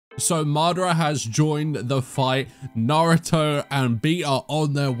So Madara has joined the fight. Naruto and B are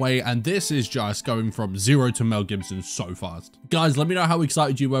on their way, and this is just going from zero to Mel Gibson so fast. Guys, let me know how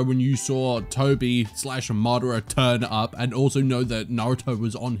excited you were when you saw Toby / Madara turn up, and also know that Naruto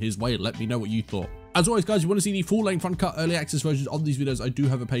was on his way. Let me know what you thought. As always, guys, you want to see the full-length uncut early access versions of these videos, I do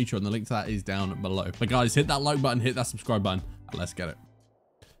have a Patreon. The link to that is down below. But guys, hit that like button, hit that subscribe button, and let's get it.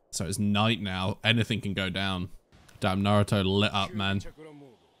 So it's night now. Anything can go down. Damn, Naruto lit up, man.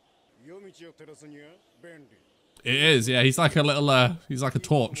 It is, yeah. He's like a little, he's like a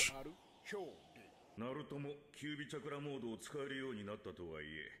torch.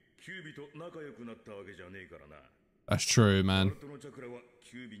 That's true, man.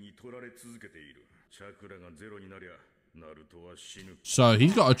 So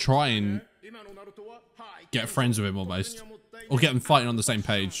he's got to try and get friends with him almost, or get them fighting on the same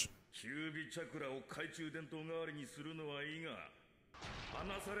page.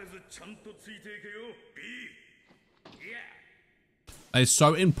 It's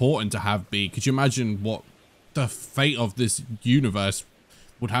so important to have B. Could you imagine what the fate of this universe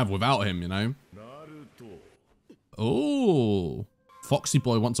would have without him, you know? Oh, Foxy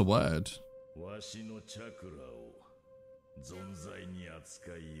Boy wants a word.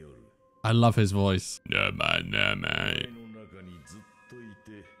 I love his voice. No man, no man.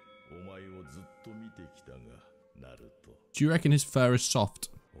 Do you reckon his fur is soft?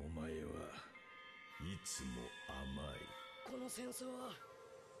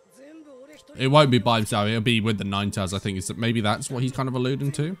 It won't be by himself, it'll be with the Nine Tails, I think. Is that maybe that's what he's kind of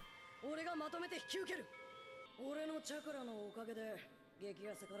alluding to?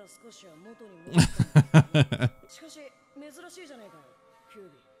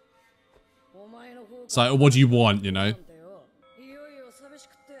 So what do you want, you know?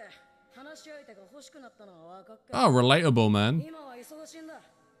 Oh, relatable, man.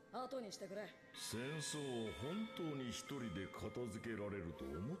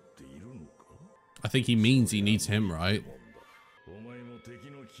 I think he means he needs him, right?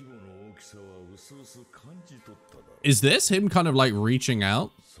 Is this him kind of like reaching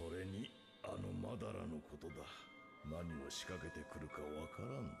out?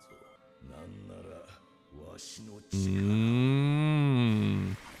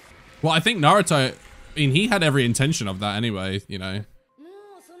 Well, I think Naruto, I mean, he had every intention of that anyway, you know.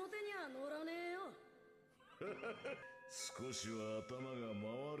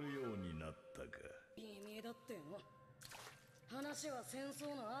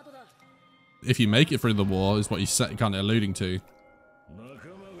 If you make it through the war, is what he's kind of alluding to.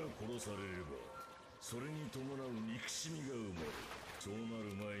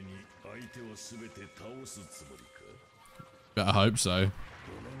 Better hope so.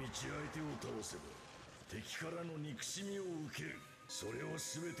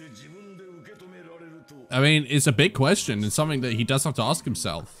 I mean, it's a big question and something that he does have to ask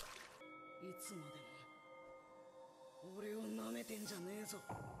himself.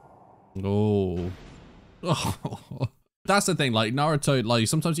 Oh. That's the thing, like Naruto, like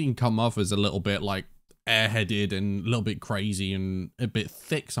sometimes he can come off as a little bit like airheaded and a little bit crazy and a bit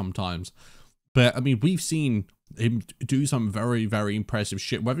thick sometimes. But I mean, we've seen him do some very, very impressive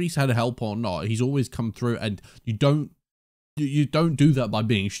shit. Whether he's had help or not, he's always come through, and you don't do that by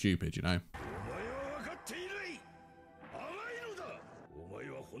being stupid, you know?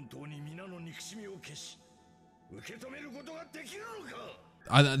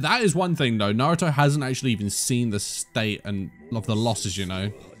 That is one thing though. Naruto hasn't actually even seen the state and of the losses, you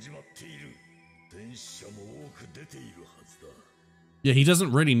know? Yeah, he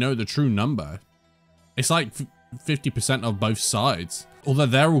doesn't really know the true number. It's like 50% of both sides. Although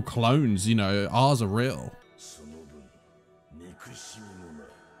they're all clones, you know, ours are real.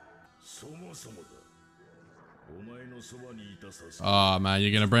 Oh man,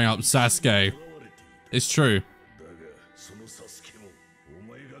 you're gonna bring up Sasuke. It's true.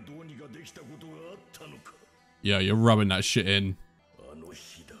 Yeah, you're rubbing that shit in.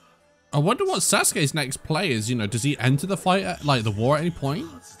 I wonder what Sasuke's next play is, you know, does he enter the fight at, like, the war at any point?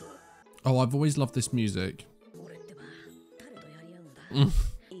 Oh, I've always loved this music.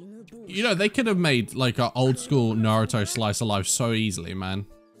 You know, they could have made, like, an old school Naruto slice of life so easily, man.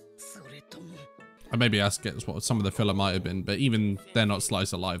 And maybe that's what some of the filler might have been, but even they're not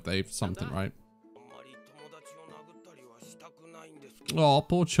slice of life, they've something, right? Oh,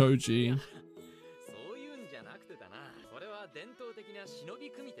 poor Choji.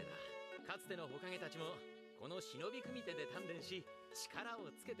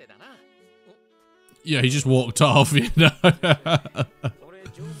 Yeah, he just walked off, you know.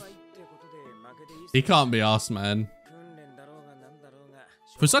 He can't be asked, man.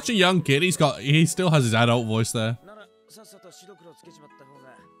 For such a young kid, he still has his adult voice there.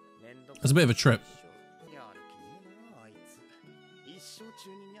 That's a bit of a trip.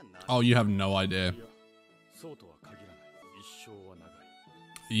 Oh, you have no idea.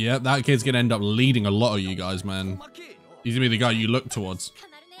 Yeah, that kid's gonna end up leading a lot of you guys, man. He's gonna be the guy you look towards.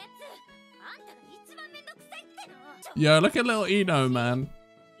 Yeah, look at little Ino, man.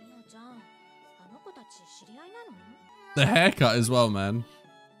 The haircut as well, man.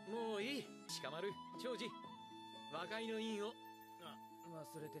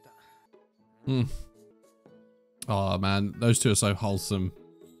 Oh, man, those two are so wholesome.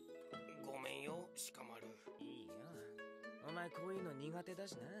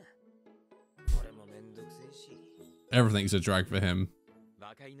 Everything's a drag for him.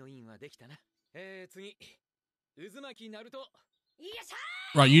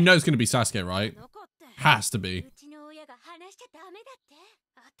 Right, you know it's going to be Sasuke, right? Has to be.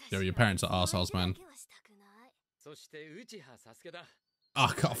 Yo, your parents are assholes, man.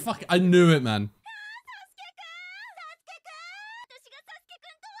 Oh, God, fuck it. I knew it, man.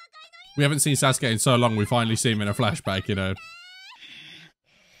 We haven't seen Sasuke in so long, we finally see him in a flashback, you know.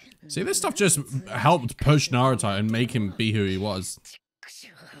 See, this stuff just helped push Naruto and make him be who he was.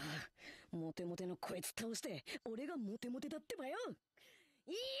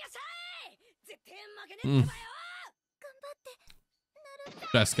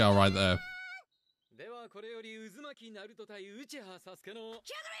 Best girl right there.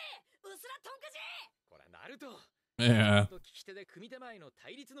 Yeah.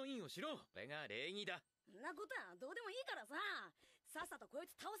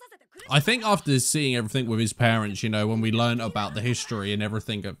 I think after seeing everything with his parents, you know, when we learn about the history and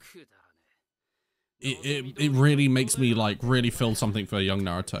everything, it really makes me like really feel something for young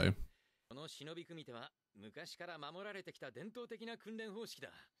Naruto.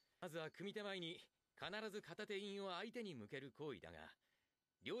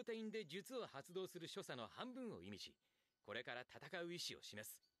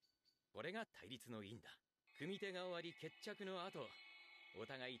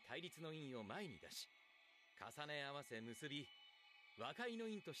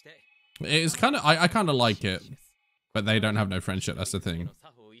 It's kind of, I kind of like it, but they don't have no friendship, that's the thing.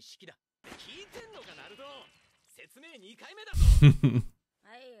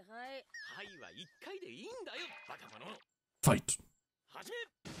 Fight.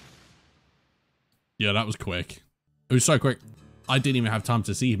 Yeah, that was quick. It was so quick. I didn't even have time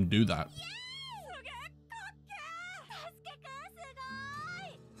to see him do that.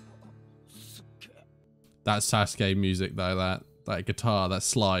 That Sasuke music though, that guitar, that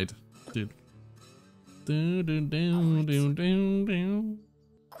slide. Dude. Do, do, do, do, do, do.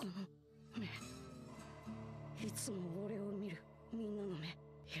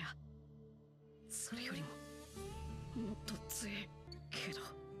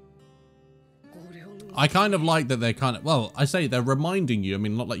 I kind of like that they're kind of, well, I say they're reminding you, I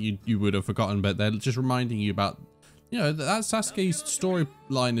mean, not like you would have forgotten, but they're just reminding you about, you know, that Sasuke's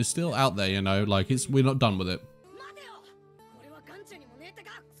storyline is still out there, you know, like we're not done with it.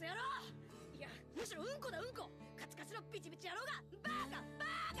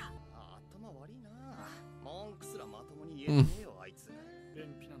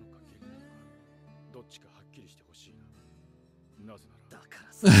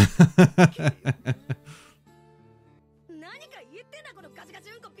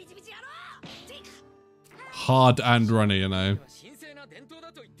 Hard and runny, you know.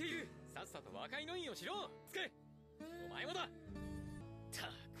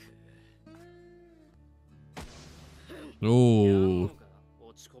 Oh.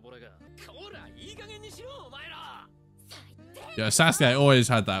 Yeah, Sasuke always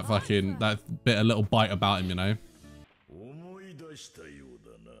had that fucking, that bit, a little bite about him, you know.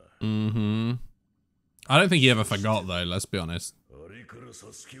 Mm-hmm. I don't think he ever forgot though, let's be honest.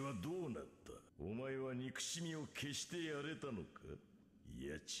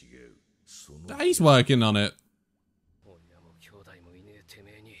 He's working on it.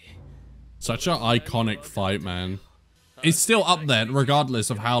 Such an iconic fight, man. It's still up there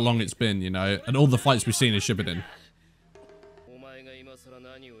regardless of how long it's been, you know, and all the fights we've seen in Shippuden.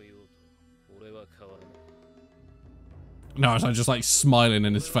 No, I'm just like smiling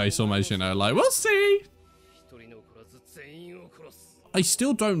in his face almost, you know, like, we'll see. I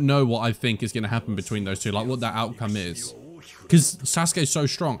still don't know what I think is going to happen between those two, like what that outcome is. Because Sasuke's so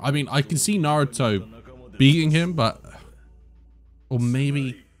strong. I mean, I can see Naruto beating him, but... Or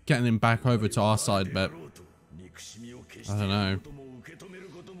maybe getting him back over to our side, but... I don't know.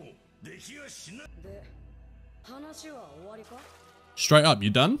 Straight up, you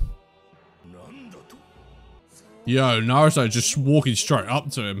done? Yo, Naruto just walking straight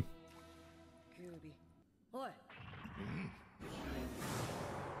up to him.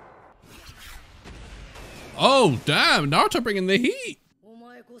 Oh, damn. Naruto bringing the heat.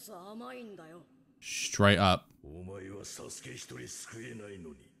 Straight up.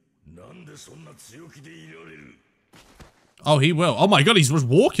 Oh, he will. Oh my god, he's just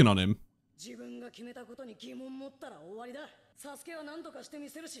walking on him.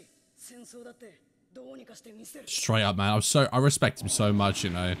 Straight up, man. I respect him so much, you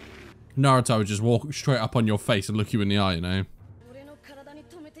know. Naruto would just walk straight up on your face and look you in the eye, you know.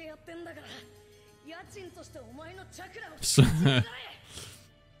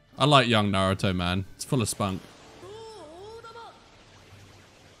 I like young Naruto, man. It's full of spunk.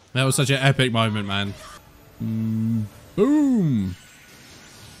 That was such an epic moment, man. Boom.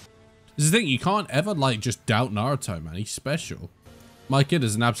 This is the thing, you can't ever, like, just doubt Naruto, man. He's special. My kid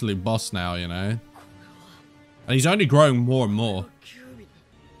is an absolute boss now, you know. And he's only growing more and more.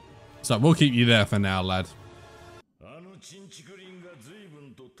 So we'll keep you there for now, lad.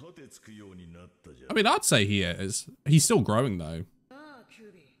 I mean, I'd say he is. He's still growing, though.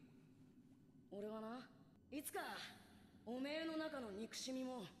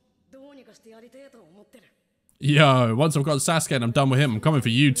 Yo, once I've got Sasuke and I'm done with him, I'm coming for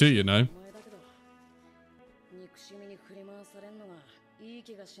you too, you know.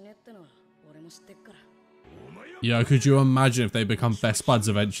 Yo, could you imagine if they become best buds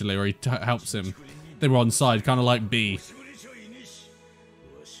eventually, or he helps him? They were on side, kind of like B.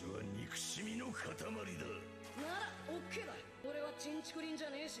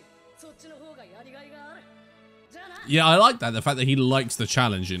 Yeah, I like that. The fact that he likes the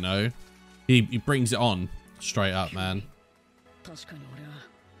challenge, you know. He brings it on straight up, man.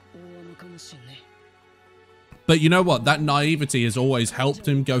 But you know what? That naivety has always helped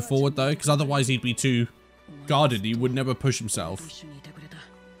him go forward, though, because otherwise he'd be too guarded. He would never push himself.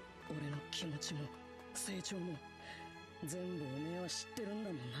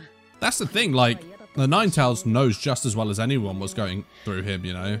 That's the thing, like, the Ninetales knows just as well as anyone what's going through him,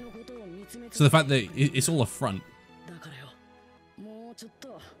 you know. So the fact that it's all a front.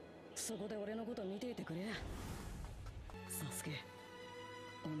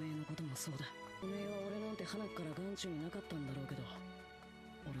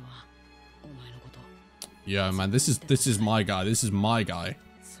 Yeah, man, this is my guy. This is my guy.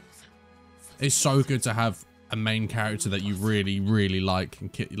 It's so good to have a main character that you really, really like and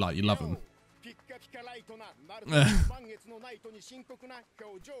you love him.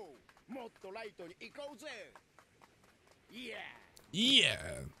 Yeah.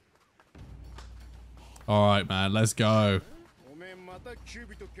 All right, man, let's go.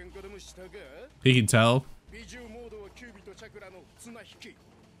 He can tell.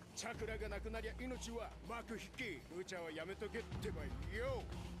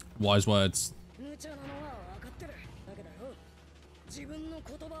 Wise words.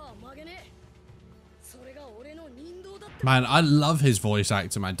 Man, I love his voice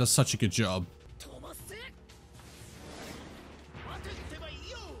actor, man. Does such a good job.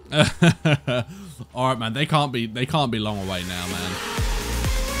 All right, man. They can't be long away now, man.